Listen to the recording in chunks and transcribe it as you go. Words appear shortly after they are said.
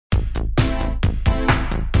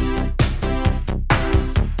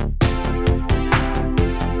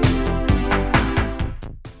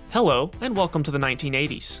Hello, and welcome to the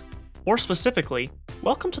 1980s. More specifically,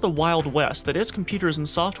 welcome to the Wild West that is computers and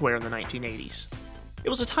software in the 1980s. It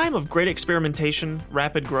was a time of great experimentation,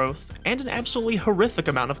 rapid growth, and an absolutely horrific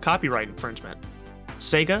amount of copyright infringement.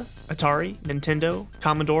 Sega, Atari, Nintendo,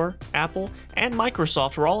 Commodore, Apple, and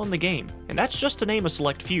Microsoft were all in the game, and that's just to name a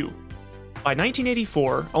select few. By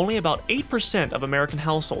 1984, only about 8% of American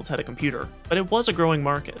households had a computer, but it was a growing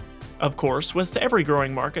market. Of course, with every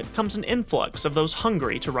growing market comes an influx of those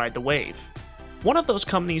hungry to ride the wave. One of those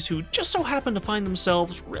companies who just so happened to find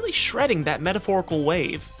themselves really shredding that metaphorical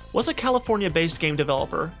wave was a California-based game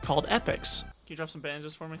developer called Epyx. Can you drop some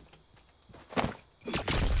bandages for me?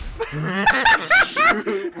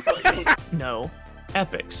 No,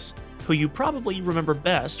 Epyx, who you probably remember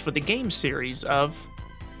best for the game series of,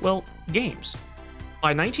 well, games.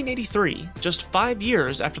 By 1983, just 5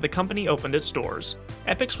 years after the company opened its doors,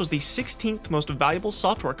 Epyx was the 16th most valuable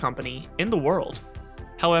software company in the world.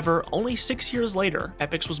 However, only 6 years later,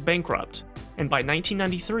 Epyx was bankrupt, and by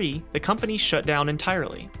 1993, the company shut down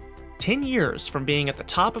entirely. 10 years from being at the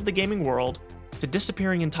top of the gaming world to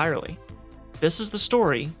disappearing entirely. This is the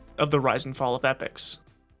story of the rise and fall of Epyx.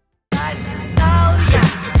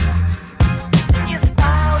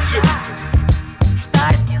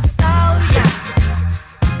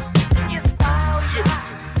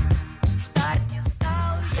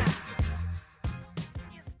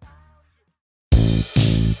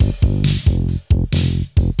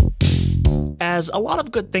 As a lot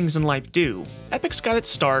of good things in life do, Epyx got its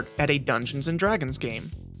start at a Dungeons & Dragons game.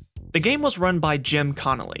 The game was run by Jim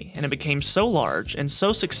Connolly, and it became so large and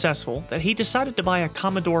so successful that he decided to buy a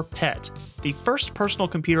Commodore PET, the first personal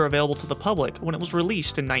computer available to the public when it was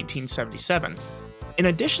released in 1977. In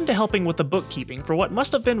addition to helping with the bookkeeping for what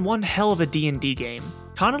must have been one hell of a D&D game,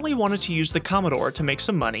 Connolly wanted to use the Commodore to make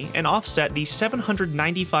some money and offset the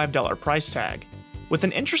 $795 price tag. With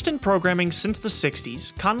an interest in programming since the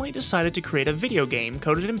 60s, Connolly decided to create a video game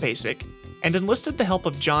coded in BASIC and enlisted the help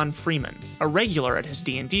of John Freeman, a regular at his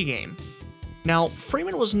D&D game. Now,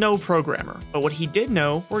 Freeman was no programmer, but what he did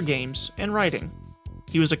know were games and writing.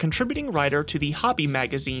 He was a contributing writer to the hobby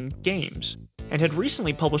magazine Games, and had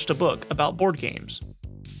recently published a book about board games.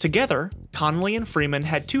 Together, Connolly and Freeman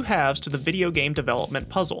had two halves to the video game development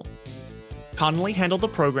puzzle. Connolly handled the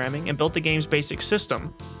programming and built the game's basic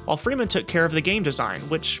system, while Freeman took care of the game design,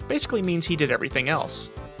 which basically means he did everything else.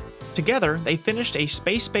 Together, they finished a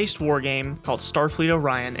space-based wargame called Starfleet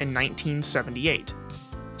Orion in 1978.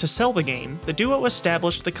 To sell the game, the duo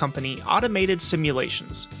established the company Automated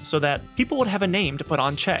Simulations, so that people would have a name to put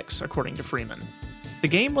on checks, according to Freeman. The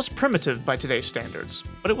game was primitive by today's standards,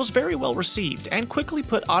 but it was very well received and quickly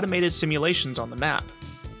put Automated Simulations on the map.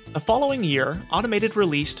 The following year, Automated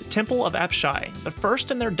released Temple of Apshai, the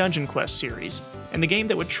first in their Dungeon Quest series, and the game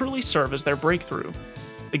that would truly serve as their breakthrough.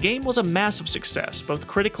 The game was a massive success, both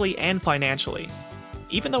critically and financially.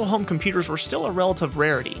 Even though home computers were still a relative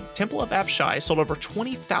rarity, Temple of Apshai sold over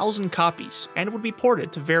 20,000 copies and would be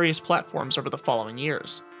ported to various platforms over the following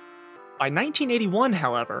years. By 1981,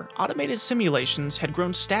 however, Automated Simulations had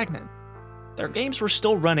grown stagnant. Their games were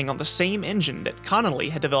still running on the same engine that Connolly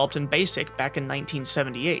had developed in BASIC back in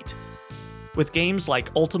 1978. With games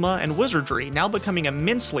like Ultima and Wizardry now becoming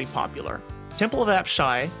immensely popular, Temple of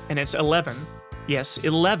Apshai and its 11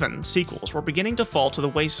 sequels were beginning to fall to the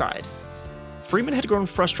wayside. Freeman had grown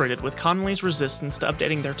frustrated with Connolly's resistance to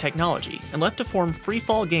updating their technology and left to form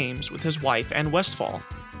Freefall Games with his wife and Westfall.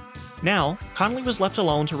 Now, Connolly was left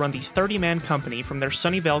alone to run the 30-man company from their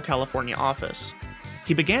Sunnyvale, California office.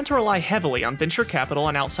 He began to rely heavily on venture capital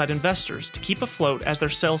and outside investors to keep afloat as their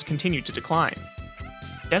sales continued to decline.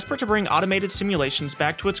 Desperate to bring Automated Simulations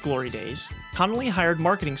back to its glory days, Connolly hired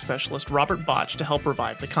marketing specialist Robert Botch to help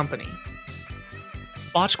revive the company.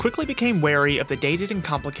 Botch quickly became wary of the dated and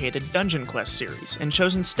complicated Dungeon Quest series and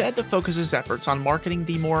chose instead to focus his efforts on marketing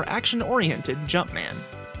the more action-oriented Jumpman.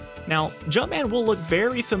 Now, Jumpman will look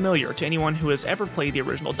very familiar to anyone who has ever played the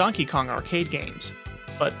original Donkey Kong arcade games.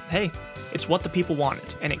 But hey, it's what the people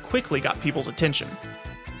wanted, and it quickly got people's attention.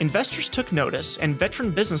 Investors took notice, and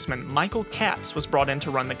veteran businessman Michael Katz was brought in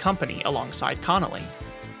to run the company alongside Connolly.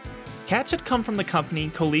 Katz had come from the company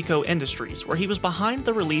Coleco Industries, where he was behind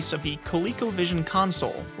the release of the ColecoVision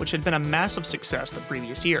console, which had been a massive success the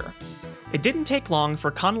previous year. It didn't take long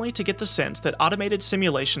for Connolly to get the sense that Automated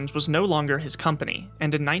Simulations was no longer his company,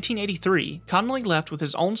 and in 1983, Connolly left with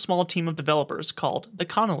his own small team of developers called the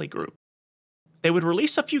Connolly Group. They would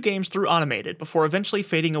release a few games through Automated before eventually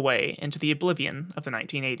fading away into the oblivion of the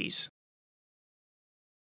 1980s.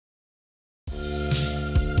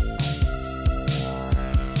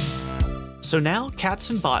 So now, Katz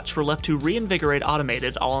and Botch were left to reinvigorate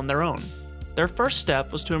Automated all on their own. Their first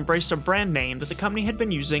step was to embrace a brand name that the company had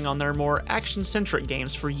been using on their more action-centric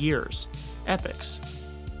games for years, Epyx.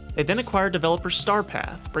 They then acquired developer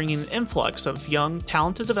Starpath, bringing an influx of young,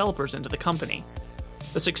 talented developers into the company.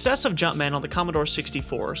 The success of Jumpman on the Commodore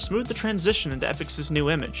 64 smoothed the transition into Epyx's new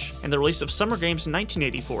image, and the release of Summer Games in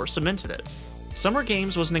 1984 cemented it. Summer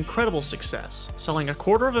Games was an incredible success, selling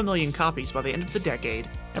 250,000 copies by the end of the decade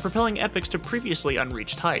and propelling Epyx to previously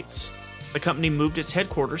unreached heights. The company moved its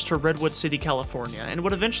headquarters to Redwood City, California, and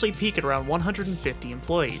would eventually peak at around 150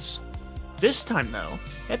 employees. This time, though,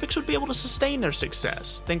 Epyx would be able to sustain their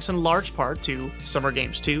success, thanks in large part to Summer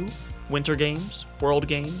Games 2, Winter Games, World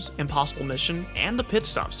Games, Impossible Mission, and the Pit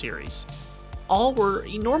Stop series. All were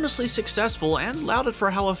enormously successful and lauded for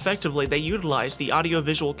how effectively they utilized the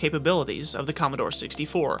audiovisual capabilities of the Commodore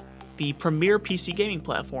 64, the premier PC gaming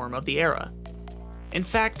platform of the era. In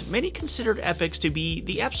fact, many considered Epyx to be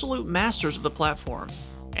the absolute masters of the platform,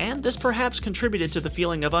 and this perhaps contributed to the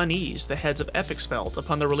feeling of unease the heads of Epyx felt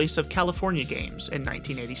upon the release of California Games in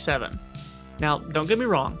 1987. Now, don't get me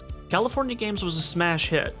wrong, California Games was a smash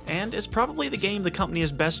hit, and is probably the game the company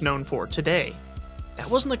is best known for today. That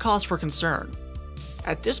wasn't the cause for concern.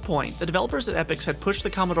 At this point, the developers at Epyx had pushed the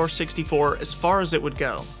Commodore 64 as far as it would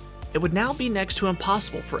go. It would now be next to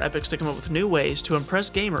impossible for Epyx to come up with new ways to impress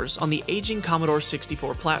gamers on the aging Commodore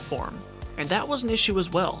 64 platform, and that was an issue as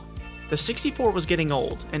well. The 64 was getting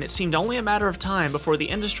old, and it seemed only a matter of time before the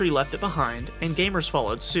industry left it behind and gamers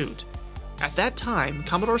followed suit. At that time,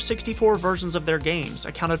 Commodore 64 versions of their games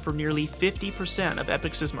accounted for nearly 50% of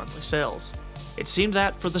Epyx's monthly sales. It seemed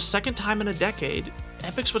that, for the second time in a decade,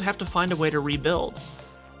 Epyx would have to find a way to rebuild.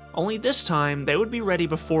 Only this time, they would be ready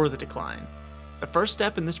before the decline. The first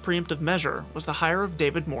step in this preemptive measure was the hire of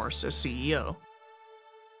David Morse as CEO.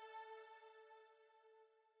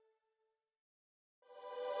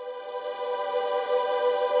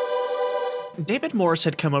 David Morse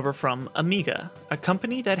had come over from Amiga, a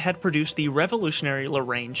company that had produced the revolutionary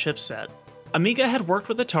Lorraine chipset. Amiga had worked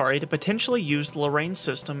with Atari to potentially use the Lorraine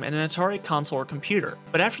system in an Atari console or computer,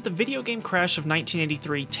 but after the video game crash of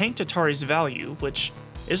 1983 tanked Atari's value, which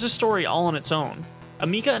is a story all on its own,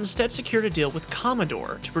 Amiga instead secured a deal with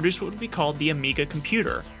Commodore to produce what would be called the Amiga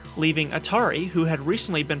computer, leaving Atari, who had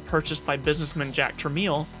recently been purchased by businessman Jack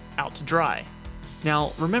Tramiel, out to dry.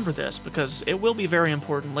 Now, remember this, because it will be very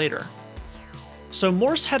important later. So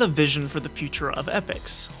Morse had a vision for the future of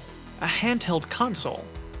Epyx, a handheld console.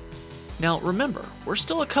 Now remember, we're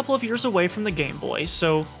still a couple of years away from the Game Boy,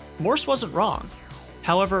 so Morse wasn't wrong.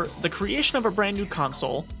 However, the creation of a brand new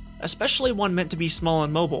console, especially one meant to be small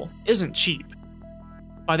and mobile, isn't cheap.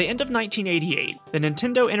 By the end of 1988, the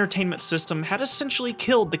Nintendo Entertainment System had essentially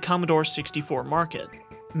killed the Commodore 64 market.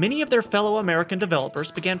 Many of their fellow American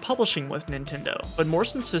developers began publishing with Nintendo, but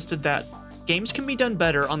Morse insisted that games can be done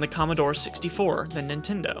better on the Commodore 64 than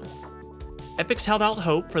Nintendo. Epyx held out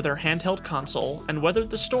hope for their handheld console and weathered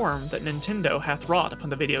the storm that Nintendo hath wrought upon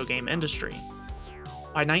the video game industry.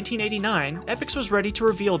 By 1989, Epyx was ready to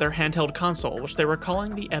reveal their handheld console, which they were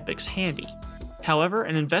calling the Epyx Handy. However,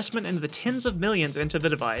 an investment into the tens of millions into the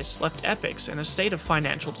device left Epyx in a state of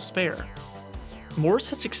financial despair. Morse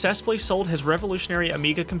had successfully sold his revolutionary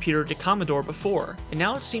Amiga computer to Commodore before, and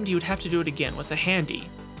now it seemed he would have to do it again with the Handy.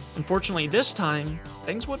 Unfortunately, this time,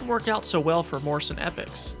 things wouldn't work out so well for Morse and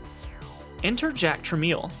Epyx. Enter Jack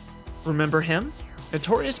Tramiel. Remember him?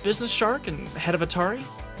 Notorious business shark and head of Atari?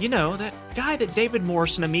 You know, that guy that David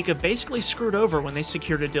Morse and Amiga basically screwed over when they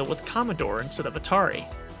secured a deal with Commodore instead of Atari.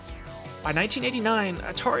 By 1989,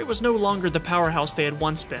 Atari was no longer the powerhouse they had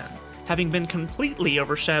once been, having been completely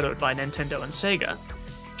overshadowed by Nintendo and Sega.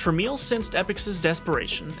 Tramiel sensed Epyx's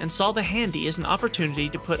desperation and saw the Handy as an opportunity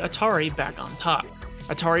to put Atari back on top.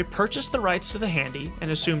 Atari purchased the rights to the Handy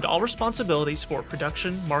and assumed all responsibilities for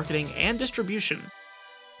production, marketing, and distribution.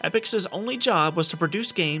 Epyx's only job was to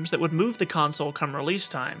produce games that would move the console come release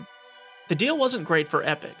time. The deal wasn't great for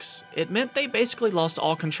Epyx. It meant they basically lost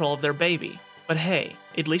all control of their baby. But hey,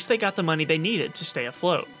 at least they got the money they needed to stay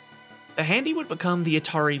afloat. The Handy would become the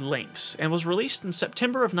Atari Lynx and was released in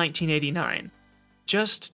September of 1989,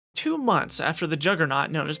 just 2 months after the juggernaut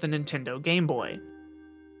known as the Nintendo Game Boy.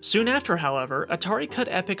 Soon after, however, Atari cut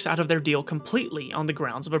Epyx out of their deal completely on the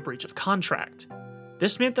grounds of a breach of contract.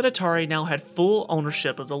 This meant that Atari now had full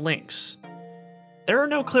ownership of the Lynx. There are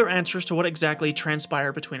no clear answers to what exactly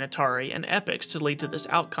transpired between Atari and Epyx to lead to this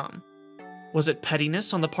outcome. Was it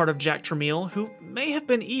pettiness on the part of Jack Tramiel, who may have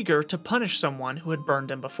been eager to punish someone who had burned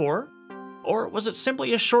him before? Or was it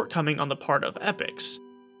simply a shortcoming on the part of Epyx?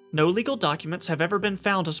 No legal documents have ever been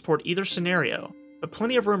found to support either scenario, but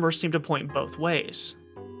plenty of rumors seem to point both ways.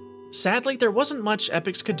 Sadly, there wasn't much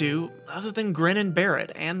Epyx could do other than grin and bear it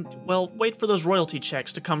and, well, wait for those royalty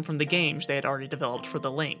checks to come from the games they had already developed for the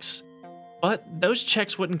Lynx. But those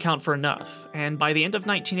checks wouldn't count for enough, and by the end of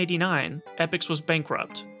 1989, Epyx was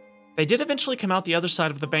bankrupt. They did eventually come out the other side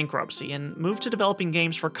of the bankruptcy and moved to developing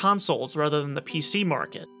games for consoles rather than the PC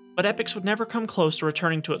market, but Epyx would never come close to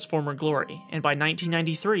returning to its former glory, and by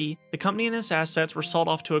 1993, the company and its assets were sold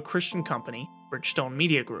off to a Christian company, Bridgestone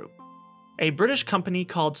Media Group. A British company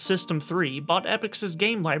called System 3 bought Epyx's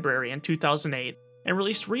game library in 2008 and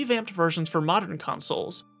released revamped versions for modern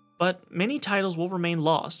consoles, but many titles will remain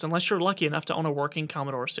lost unless you're lucky enough to own a working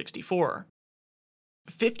Commodore 64.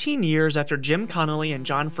 15 years after Jim Connolly and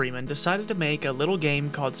John Freeman decided to make a little game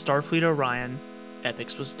called Starfleet Orion,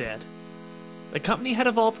 Epyx was dead. The company had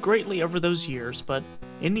evolved greatly over those years, but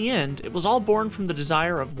in the end, it was all born from the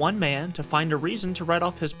desire of one man to find a reason to write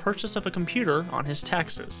off his purchase of a computer on his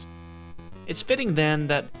taxes. It's fitting then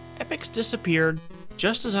that Epyx disappeared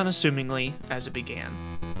just as unassumingly as it began.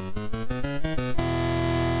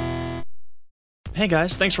 Hey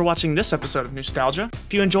guys, thanks for watching this episode of Newstalgia.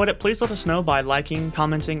 If you enjoyed it, please let us know by liking,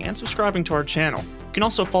 commenting, and subscribing to our channel. You can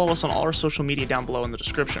also follow us on all our social media down below in the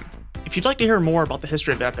description. If you'd like to hear more about the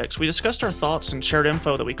history of Epyx, we discussed our thoughts and shared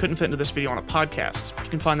info that we couldn't fit into this video on a podcast. You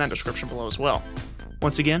can find that in the description below as well.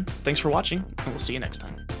 Once again, thanks for watching, and we'll see you next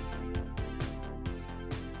time.